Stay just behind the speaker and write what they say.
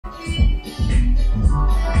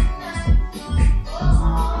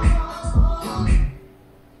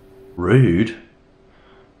Rude.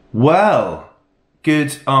 Well,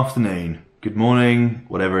 good afternoon, good morning,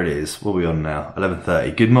 whatever it is. What are we on now?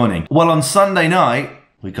 11:30. Good morning. Well, on Sunday night,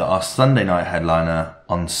 we got our Sunday night headliner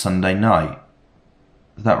on Sunday night.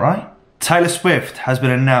 Is that right? Taylor Swift has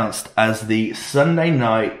been announced as the Sunday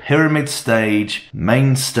night pyramid stage,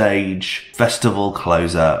 main stage, festival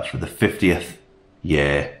closer for the 50th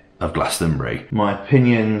year of Glastonbury. My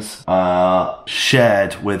opinions are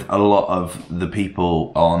shared with a lot of the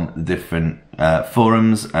people on different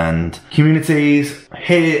forums and communities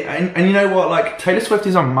here. And you know what, like, Taylor Swift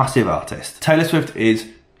is a massive artist. Taylor Swift is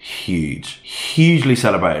huge, hugely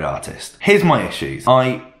celebrated artist. Here's my issues.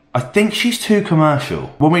 I think she's too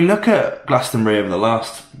commercial. When we look at Glastonbury over the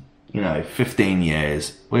last, 15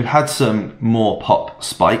 years, we've had some more pop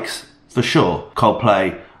spikes, for sure.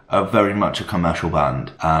 Coldplay are very much a commercial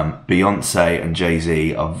band. Beyonce and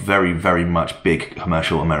Jay-Z are very, very much big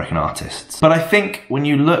commercial American artists. But I think when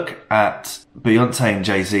you look at Beyonce and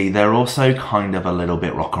Jay-Z, they're also kind of a little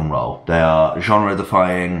bit rock and roll. They are genre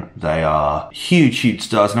defying, they are huge, huge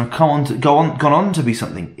stars, and have gone on to be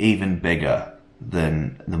something even bigger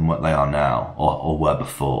than what they are now or were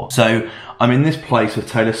before. So I'm in this place with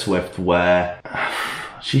Taylor Swift where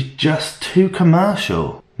she's just too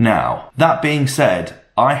commercial. Now, that being said,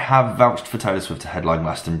 I have vouched for Taylor Swift to headline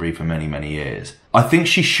Glastonbury for many, many years. I think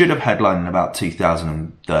she should have headlined in about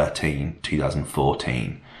 2013,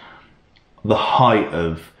 2014. The height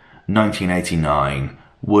of 1989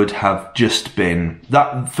 would have just been,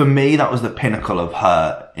 that for me, that was the pinnacle of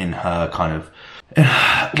her in her kind of,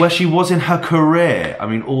 where she was in her career. I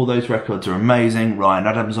mean, all those records are amazing. Ryan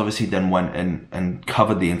Adams obviously then went and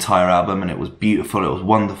covered the entire album, and it was beautiful, it was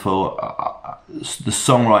wonderful. The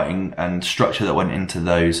songwriting and structure that went into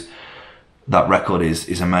that record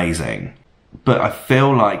is amazing. But I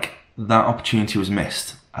feel like that opportunity was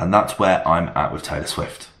missed, and that's where I'm at with Taylor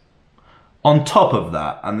Swift. On top of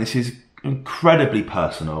that, and this is incredibly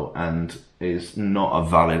personal and is not a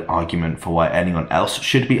valid argument for why anyone else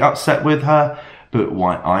should be upset with her, but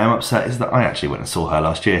why I am upset is that I actually went and saw her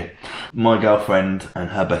last year. My girlfriend and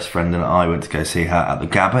her best friend and I went to go see her at the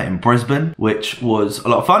Gabba in Brisbane, which was a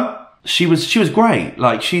lot of fun. She was great.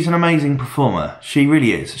 Like, she's an amazing performer. She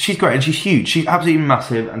really is. She's great and she's huge. She's absolutely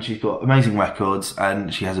massive and she's got amazing records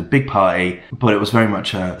and she has a big party, but it was very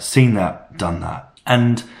much seen that, done that.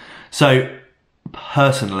 And so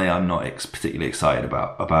personally, I'm not particularly excited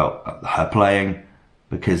about her playing,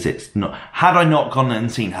 because it's not, had I not gone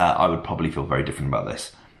and seen her, I would probably feel very different about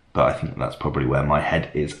this. But I think that's probably where my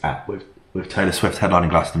head is at with Taylor Swift headlining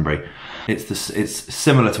Glastonbury. It's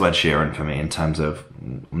similar to Ed Sheeran for me in terms of,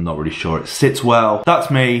 I'm not really sure it sits well.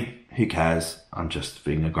 That's me, who cares? I'm just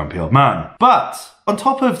being a grumpy old man. But on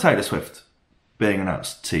top of Taylor Swift being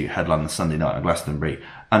announced to headline the Sunday night at Glastonbury,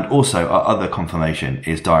 and also our other confirmation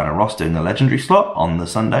is Dianna Ross doing the legendary slot on the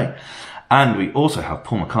Sunday. And we also have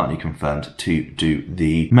Paul McCartney confirmed to do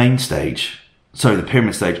the main stage, sorry, the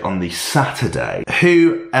pyramid stage on the Saturday.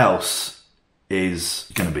 Who else is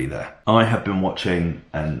going to be there? I have been watching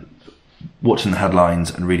the headlines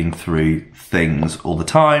and reading through things all the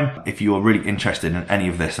time. If you are really interested in any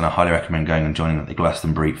of this, and I highly recommend going and joining the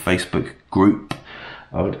Glastonbury Facebook group.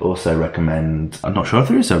 I would also recommend, I'm not sure if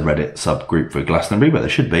there is a Reddit subgroup for Glastonbury, but there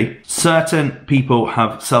should be. Certain people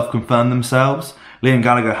have self-confirmed themselves. Liam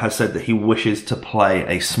Gallagher has said that he wishes to play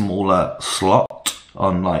a smaller slot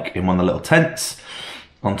on, like, in one of the little tents.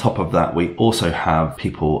 On top of that, we also have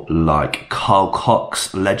people like Carl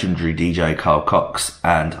Cox, legendary DJ Carl Cox,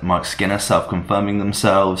 and Mike Skinner self-confirming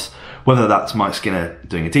themselves. Whether that's Mike Skinner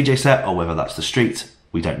doing a DJ set or whether that's the street,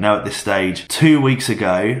 we don't know at this stage. 2 weeks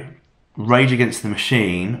ago, Rage Against the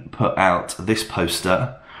Machine put out this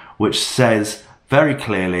poster, which says very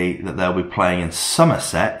clearly that they'll be playing in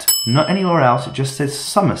Somerset, not anywhere else, it just says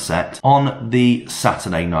Somerset, on the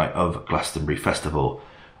Saturday night of Glastonbury Festival.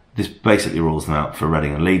 This basically rules them out for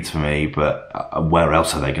Reading and Leeds for me, but where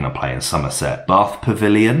else are they going to play in Somerset? Bath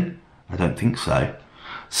Pavilion? I don't think so.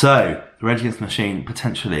 So, Rage Against the Machine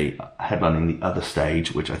potentially headlining the other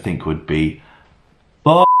stage, which I think would be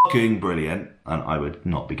fucking brilliant, and I would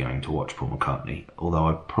not be going to watch Paul McCartney, although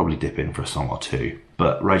I'd probably dip in for a song or two.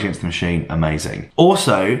 But Rage Against the Machine, amazing.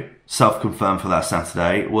 Also, self-confirmed for that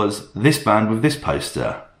Saturday was this band with this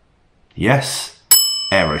poster. Yes,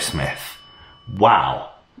 Aerosmith. Wow.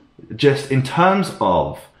 Just in terms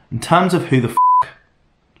of who the f***,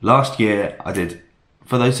 last year I did,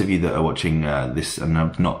 for those of you that are watching this and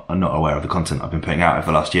are not aware of the content I've been putting out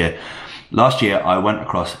over last year I went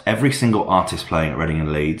across every single artist playing at Reading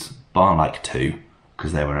and Leeds, bar like 2,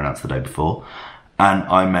 because they were announced the day before, and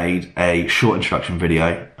I made a short introduction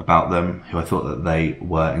video about them, who I thought that they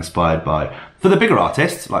were inspired by. For the bigger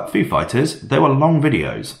artists, like Foo Fighters, they were long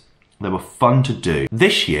videos. They were fun to do.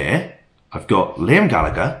 This year, I've got Liam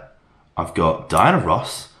Gallagher, I've got Diana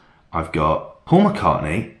Ross, I've got Paul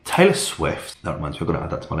McCartney, Taylor Swift, that reminds me, I've got to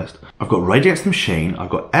add that to my list. I've got Rage Against the Machine,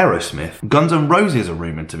 I've got Aerosmith, Guns N' Roses are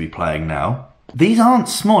rumoured to be playing now. These aren't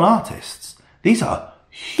small artists. These are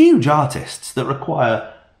huge artists that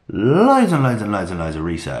require loads and loads and loads and loads of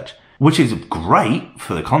research, which is great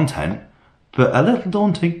for the content, but a little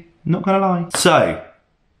daunting, not gonna lie. So,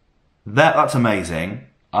 that's amazing.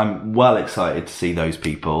 I'm well excited to see those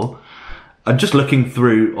people. I'm just looking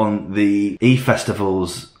through on the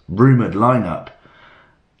E-Festival's rumoured lineup.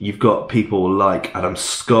 You've got people like Adam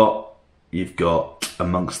Scott, you've got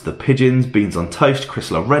Amongst the Pigeons, Beans on Toast,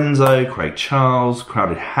 Chris Lorenzo, Craig Charles,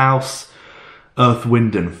 Crowded House, Earth,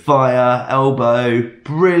 Wind and Fire, Elbow,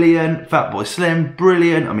 brilliant. Fatboy Slim,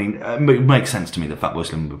 brilliant. I mean, it makes sense to me that Fatboy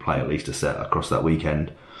Slim would play at least a set across that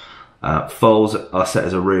weekend. Foals are set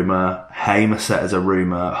as a rumour. Haim are set as a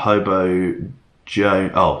rumour. Hobo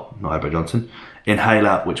Jones, oh, not Hobo Johnson.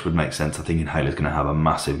 Inhaler, which would make sense. I think Inhaler's going to have a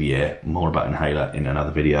massive year. More about Inhaler in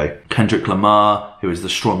another video. Kendrick Lamar, who is the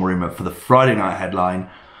strong rumour for the Friday night headline.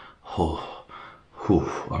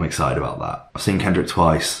 I'm excited about that. I've seen Kendrick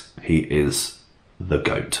twice. He is the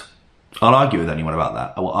GOAT. I'll argue with anyone about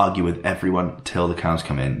that. I will argue with everyone till the cows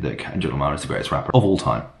come in that Kendrick Lamar is the greatest rapper of all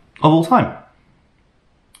time. Of all time.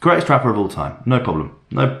 Greatest rapper of all time. No problem.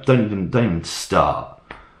 No, don't even start.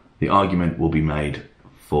 The argument will be made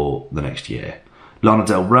for the next year. Lana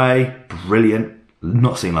Del Rey, brilliant.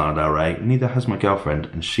 Not seen Lana Del Rey. Neither has my girlfriend,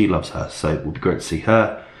 and she loves her, so it will be great to see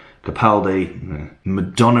her. Capaldi.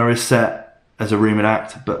 Madonna is set as a rumoured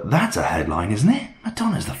act, but that's a headline, isn't it?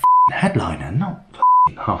 Madonna's the headliner, not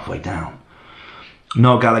halfway down.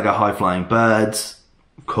 Noel Gallagher, High Flying Birds,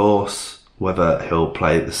 of course. Whether he'll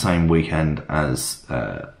play the same weekend as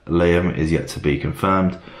Liam is yet to be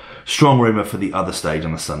confirmed. Strong rumour for the other stage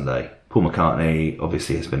on the Sunday. Paul McCartney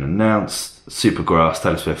obviously has been announced. Supergrass,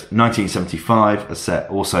 Taylor Swift, 1975 a set.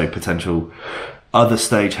 Also potential other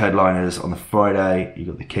stage headliners on the Friday. You've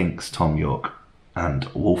got the Kinks, Tom York and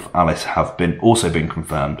Wolf Alice have also been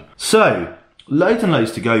confirmed. So, loads and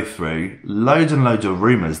loads to go through. Loads and loads of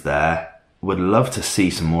rumours there. Would love to see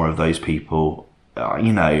some more of those people.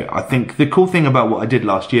 You know, I think the cool thing about what I did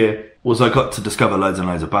last year was I got to discover loads and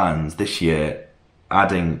loads of bands. This year,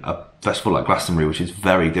 adding a festival like Glastonbury, which is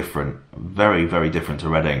very different, very, very different to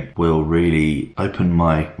Reading, will really open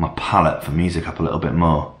my palette for music up a little bit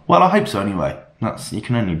more. Well, I hope so anyway. You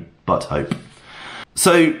can only but hope.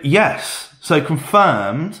 So, yes. So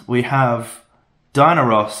confirmed, we have Diana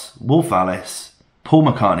Ross, Wolf Alice, Paul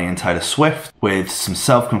McCartney and Taylor Swift, with some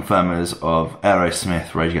self-confirmers of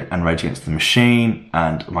Aerosmith Rage Against the Machine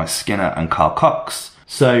and Mike Skinner and Carl Cox.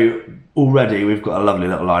 So already we've got a lovely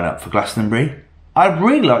little lineup for Glastonbury. I'd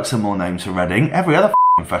really like some more names for Reading. Every other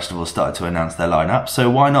festival started to announce their lineup, so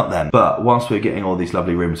why not them? But whilst we're getting all these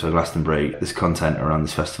lovely rumours for Glastonbury, this content around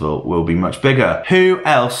this festival will be much bigger. Who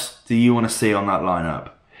else do you want to see on that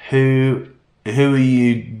lineup? Who are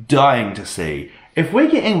you dying to see? If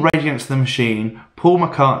we're getting Rage Against the Machine, Paul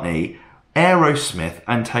McCartney, Aerosmith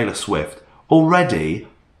and Taylor Swift, already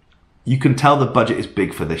you can tell the budget is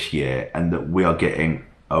big for this year and that we are getting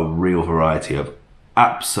a real variety of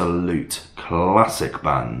absolute classic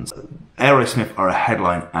bands. Aerosmith are a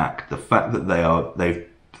headline act. The fact that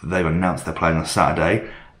they've announced they're playing on Saturday,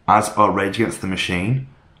 as are Rage Against the Machine,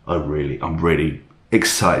 I'm really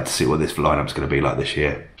excited to see what this lineup's going to be like this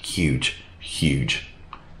year. Huge, huge.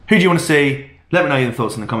 Who do you want to see? Let me know your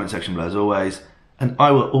thoughts in the comment section below as always, and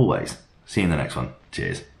I will always see you in the next one.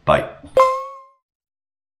 Cheers. Bye.